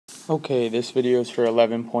Okay, this video is for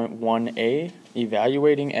 11.1a,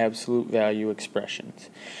 evaluating absolute value expressions.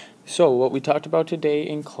 So what we talked about today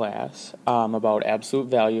in class about absolute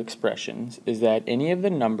value expressions is that any of the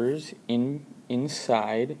numbers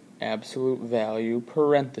inside absolute value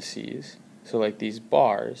parentheses, so like these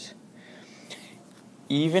bars,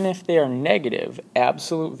 even if they are negative,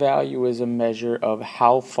 absolute value is a measure of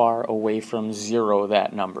how far away from zero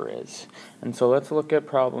that number is. And so let's look at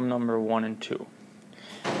problem number 1 and 2.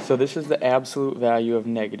 So this is the absolute value of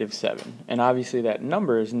 -7, and obviously that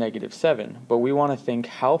number is -7, but we want to think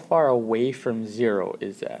how far away from 0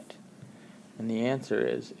 is that? And the answer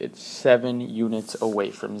is it's 7 units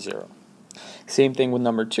away from 0. Same thing with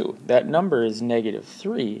number 2. That number is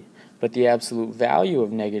 -3, but the absolute value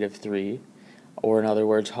of -3, or in other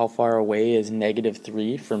words, how far away is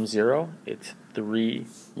 -3 from 0? It's 3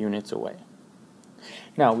 units away.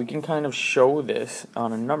 Now we can kind of show this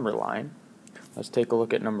on a number line. Let's take a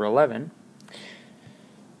look at number 11.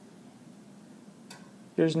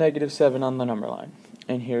 Here's -7 on the number line,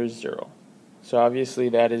 and here's 0. So obviously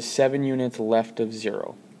that is 7 units left of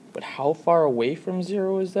 0. But how far away from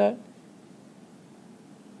 0 is that?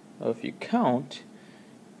 Well, if you count,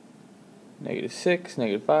 -6,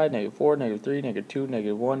 -5, -4, -3, -2,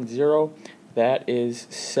 -1, 0, that is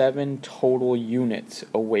 7 total units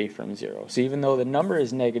away from 0. So even though the number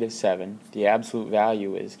is -7, the absolute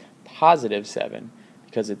value is +7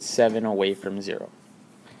 because it's 7 away from 0.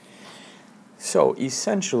 So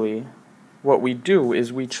essentially what we do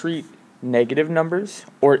is we treat negative numbers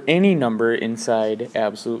or any number inside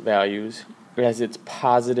absolute values as its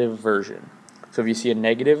positive version. So if you see a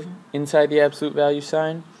negative inside the absolute value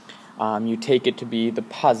sign, you take it to be the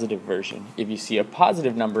positive version. If you see a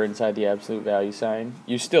positive number inside the absolute value sign,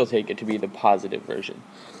 you still take it to be the positive version.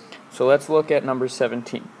 So let's look at number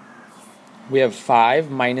 17. We have 5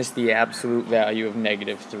 minus the absolute value of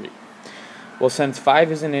 -3. Well, since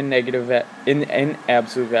 5 isn't in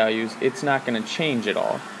absolute values, it's not going to change at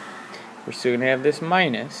all. We're still going to have this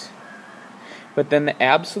minus, but then the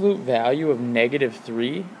absolute value of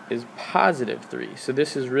 -3 is +3. So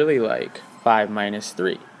this is really like 5 minus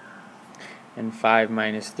 3. And 5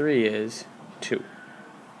 minus 3 is 2.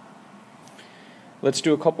 Let's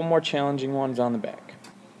do a couple more challenging ones on the back.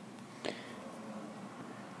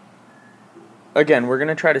 Again, we're going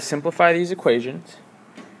to try to simplify these equations.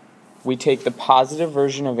 We take the positive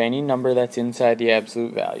version of any number that's inside the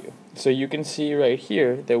absolute value. So you can see right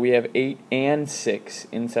here that we have 8 and 6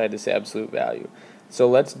 inside this absolute value. So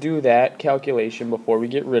let's do that calculation before we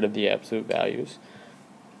get rid of the absolute values.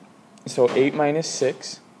 So 8 minus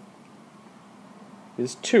 6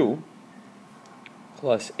 is 2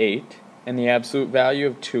 plus 8, and the absolute value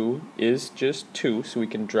of 2 is just 2, so we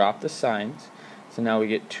can drop the signs. So now we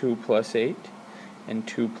get 2 plus 8, and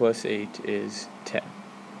 2 plus 8 is 10.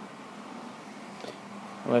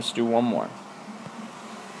 Let's do one more.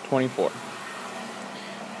 24.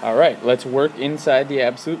 Alright, let's work inside the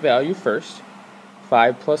absolute value first.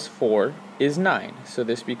 5 plus 4 is 9, so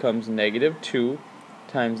this becomes -2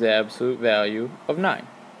 times the absolute value of 9.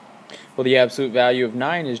 Well, the absolute value of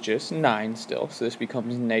 9 is just 9 still, so this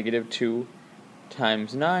becomes -2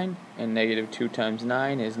 times 9, and -2 times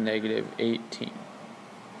 9 is -18.